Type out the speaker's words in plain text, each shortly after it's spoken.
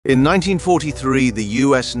In 1943, the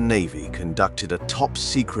U.S. Navy conducted a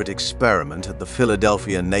top-secret experiment at the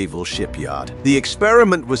Philadelphia Naval Shipyard. The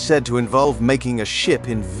experiment was said to involve making a ship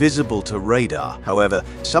invisible to radar. However,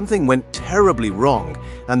 something went terribly wrong,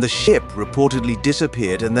 and the ship reportedly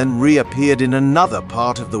disappeared and then reappeared in another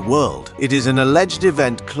part of the world. It is an alleged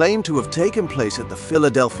event claimed to have taken place at the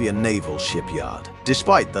Philadelphia Naval Shipyard.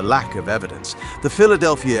 Despite the lack of evidence, the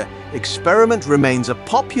Philadelphia experiment remains a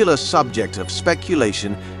popular subject of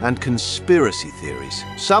speculation and conspiracy theories.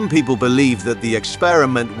 Some people believe that the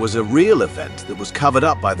experiment was a real event that was covered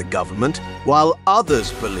up by the government, while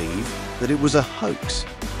others believe that it was a hoax.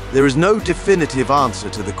 There is no definitive answer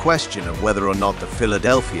to the question of whether or not the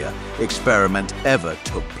Philadelphia experiment ever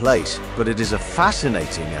took place, but it is a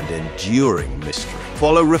fascinating and enduring mystery.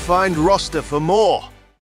 Follow Refined Roster for more.